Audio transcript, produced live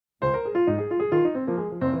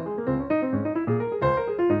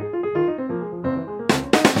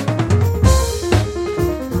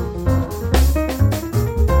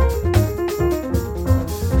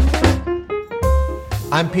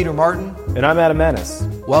I'm Peter Martin. And I'm Adam Manis.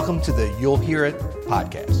 Welcome to the You'll Hear It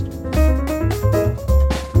podcast.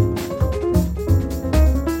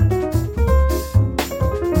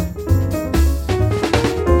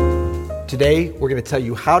 Today, we're going to tell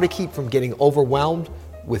you how to keep from getting overwhelmed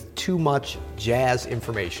with too much jazz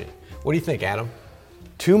information. What do you think, Adam?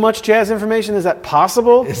 Too much jazz information? Is that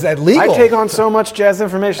possible? Is that legal? I take on so much jazz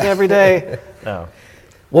information every day. No.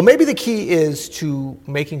 Well, maybe the key is to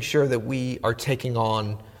making sure that we are taking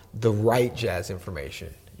on the right jazz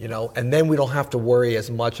information, and then we don't have to worry as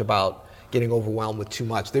much about getting overwhelmed with too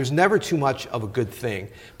much. There's never too much of a good thing,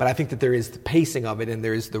 but I think that there is the pacing of it and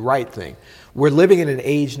there is the right thing. We're living in an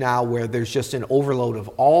age now where there's just an overload of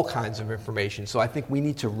all kinds of information, so I think we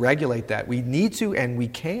need to regulate that. We need to, and we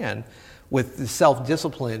can, with the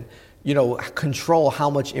self-discipline, control how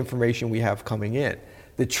much information we have coming in.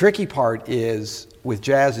 The tricky part is, with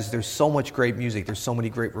jazz, is there's so much great music, there's so many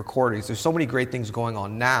great recordings, there's so many great things going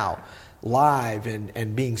on now, live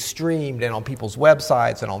and being streamed and on people's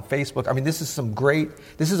websites and on Facebook. I mean, this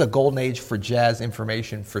is a golden age for jazz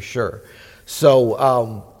information for sure.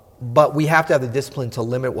 So, but we have to have the discipline to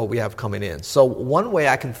limit what we have coming in. So one way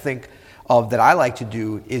I can think of that I like to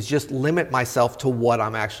do is just limit myself to what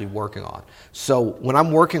I'm actually working on. So when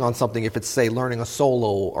I'm working on something, if it's, say, learning a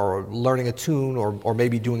solo or learning a tune or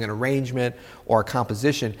maybe doing an arrangement or a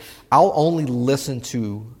composition, I'll only listen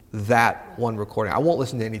to that one recording. I won't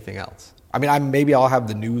listen to anything else. I mean, maybe I'll have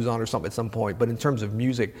the news on or something at some point, but in terms of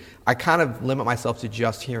music, I kind of limit myself to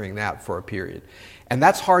just hearing that for a period. And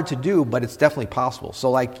that's hard to do, but it's definitely possible. So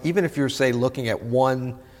like, even if you're, say, looking at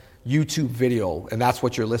one YouTube video and that's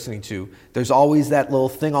what you're listening to, there's always that little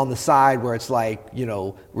thing on the side where it's like,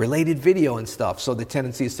 related video and stuff. So the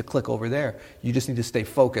tendency is to click over there. You just need to stay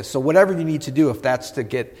focused. So whatever you need to do, if that's to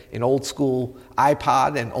get an old school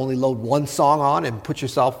iPod and only load one song on and put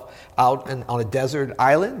yourself out on a desert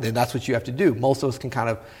island, then that's what you have to do. Most of us can kind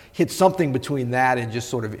of hit something between that and just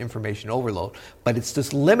sort of information overload. But it's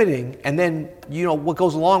just limiting. And then, what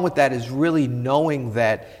goes along with that is really knowing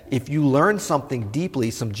that if you learn something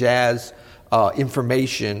deeply, some jazz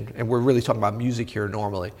information, and we're really talking about music here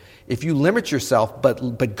normally, if you limit yourself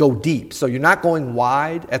but go deep, so you're not going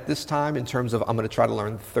wide at this time in terms of I'm going to try to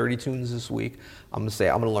learn 30 tunes this week. I'm going to say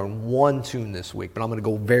I'm going to learn one tune this week, but I'm going to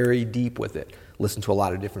go very deep with it. Listen to a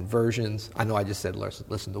lot of different versions. I know I just said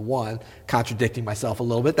listen to one, contradicting myself a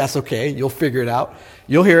little bit. That's okay. You'll figure it out.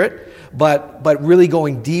 You'll hear it. But really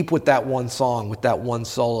going deep with that one song, with that one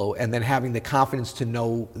solo, and then having the confidence to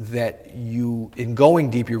know that in going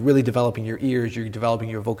deep, you're really developing your ears, you're developing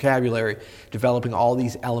your vocabulary, developing all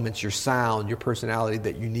these elements, your sound, your personality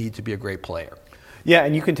that you need to be a great player. Yeah,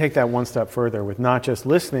 and you can take that one step further with not just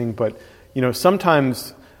listening, but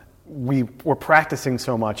sometimes we're practicing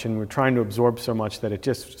so much and we're trying to absorb so much that it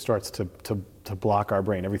just starts to block our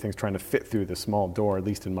brain. Everything's trying to fit through the small door, at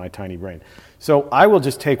least in my tiny brain. So I will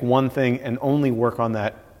just take one thing and only work on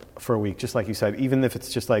that for a week, just like you said, even if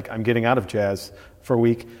it's just like I'm getting out of jazz for a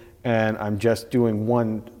week and I'm just doing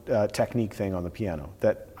one technique thing on the piano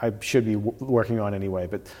that I should be working on anyway,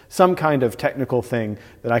 but some kind of technical thing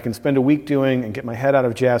that I can spend a week doing and get my head out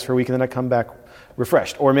of jazz for a week and then I come back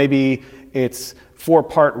refreshed. Or maybe it's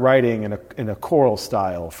 4-part writing in a choral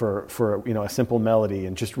style for a simple melody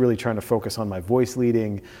and just really trying to focus on my voice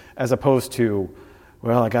leading as opposed to,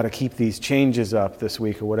 I got to keep these changes up this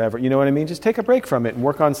week or whatever. You know what I mean? Just take a break from it and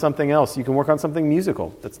work on something else. You can work on something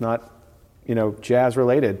musical that's not, jazz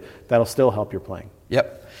related. That'll still help your playing.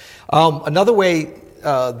 Yep. Another way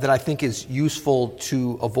that I think is useful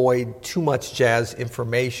to avoid too much jazz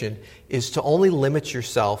information is to only limit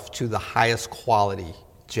yourself to the highest quality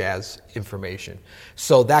jazz information.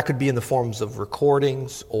 So that could be in the forms of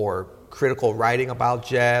recordings or critical writing about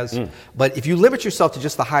jazz. But if you limit yourself to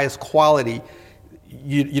just the highest quality,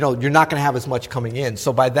 you're not going to have as much coming in.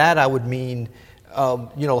 So by that I would mean,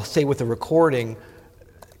 say with a recording,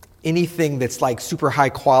 anything that's like super high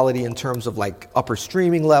quality in terms of like upper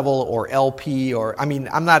streaming level or LP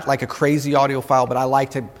I'm not like a crazy audiophile, but I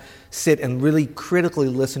like to sit and really critically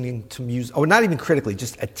listening to music, or not even critically,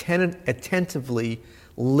 just attentively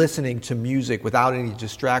listening to music without any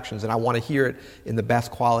distractions, and I want to hear it in the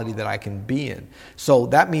best quality that I can be in. So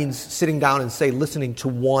that means sitting down and, say, listening to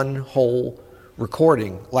one whole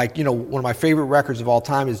recording. Like, one of my favorite records of all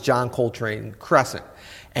time is John Coltrane Crescent.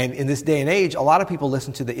 And in this day and age, a lot of people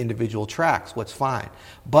listen to the individual tracks, what's fine.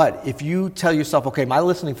 But if you tell yourself, okay, my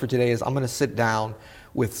listening for today is I'm going to sit down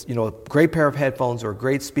with, a great pair of headphones or a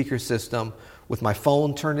great speaker system with my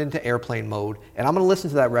phone turned into airplane mode, and I'm going to listen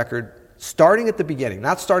to that record starting at the beginning,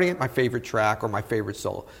 not starting at my favorite track or my favorite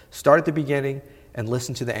solo. Start at the beginning and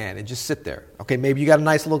listen to the end and just sit there. Okay, maybe you got a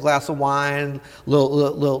nice little glass of wine,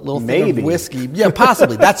 little thing of whiskey. Yeah,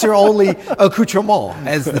 possibly. That's your only accoutrement,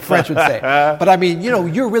 as the French would say. But I mean,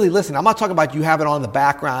 you're really listening. I'm not talking about you have it on in the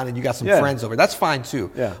background and you got some friends over. That's fine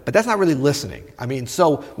too. Yeah. But that's not really listening. I mean,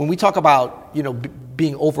 so when we talk about,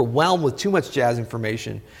 being overwhelmed with too much jazz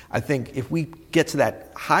information, I think if we get to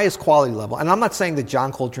that highest quality level, and I'm not saying that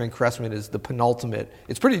John Coltrane Cressman is the penultimate.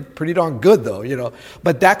 It's pretty darn good though,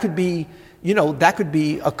 But that could be, that could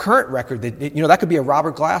be a current record that could be a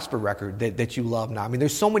Robert Glasper record that you love now. I mean,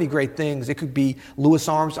 there's so many great things. It could be Louis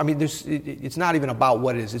Armstrong. I mean, it's not even about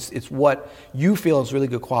what it is. It's what you feel is really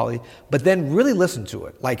good quality. But then really listen to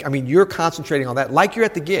it. Like, I mean, you're concentrating on that, like you're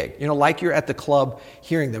at the gig. Like you're at the club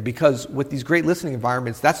hearing them. Because with these great listening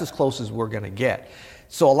environments, that's as close as we're going to get.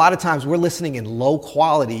 So a lot of times we're listening in low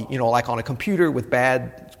quality, like on a computer with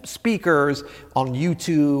bad speakers, on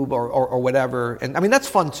YouTube or whatever. And I mean, that's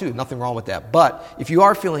fun too. Nothing wrong with that. But if you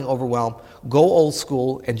are feeling overwhelmed, go old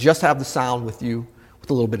school and just have the sound with you with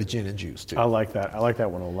a little bit of gin and juice too. I like that. I like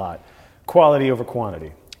that one a lot. Quality over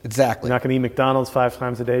quantity. Exactly. You're not going to eat McDonald's 5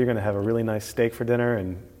 times a day. You're going to have a really nice steak for dinner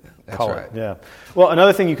and That's right. Yeah. Well,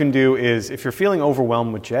 another thing you can do is, if you're feeling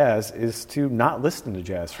overwhelmed with jazz, is to not listen to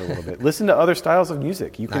jazz for a little bit. Listen to other styles of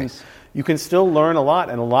music. You can still learn a lot,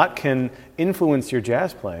 and a lot can influence your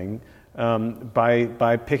jazz playing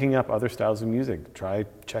by picking up other styles of music. Try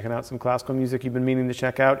checking out some classical music you've been meaning to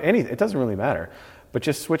check out. It doesn't really matter, but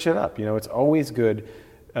just switch it up. It's always good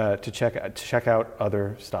to check out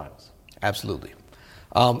other styles. Absolutely.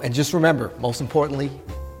 And just remember, most importantly,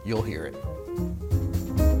 you'll hear it.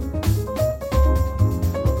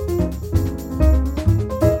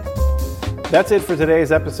 That's it for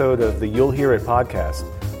today's episode of the You'll Hear It podcast.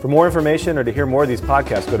 For more information or to hear more of these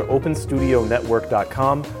podcasts, go to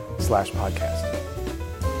openstudionetwork.com/podcast.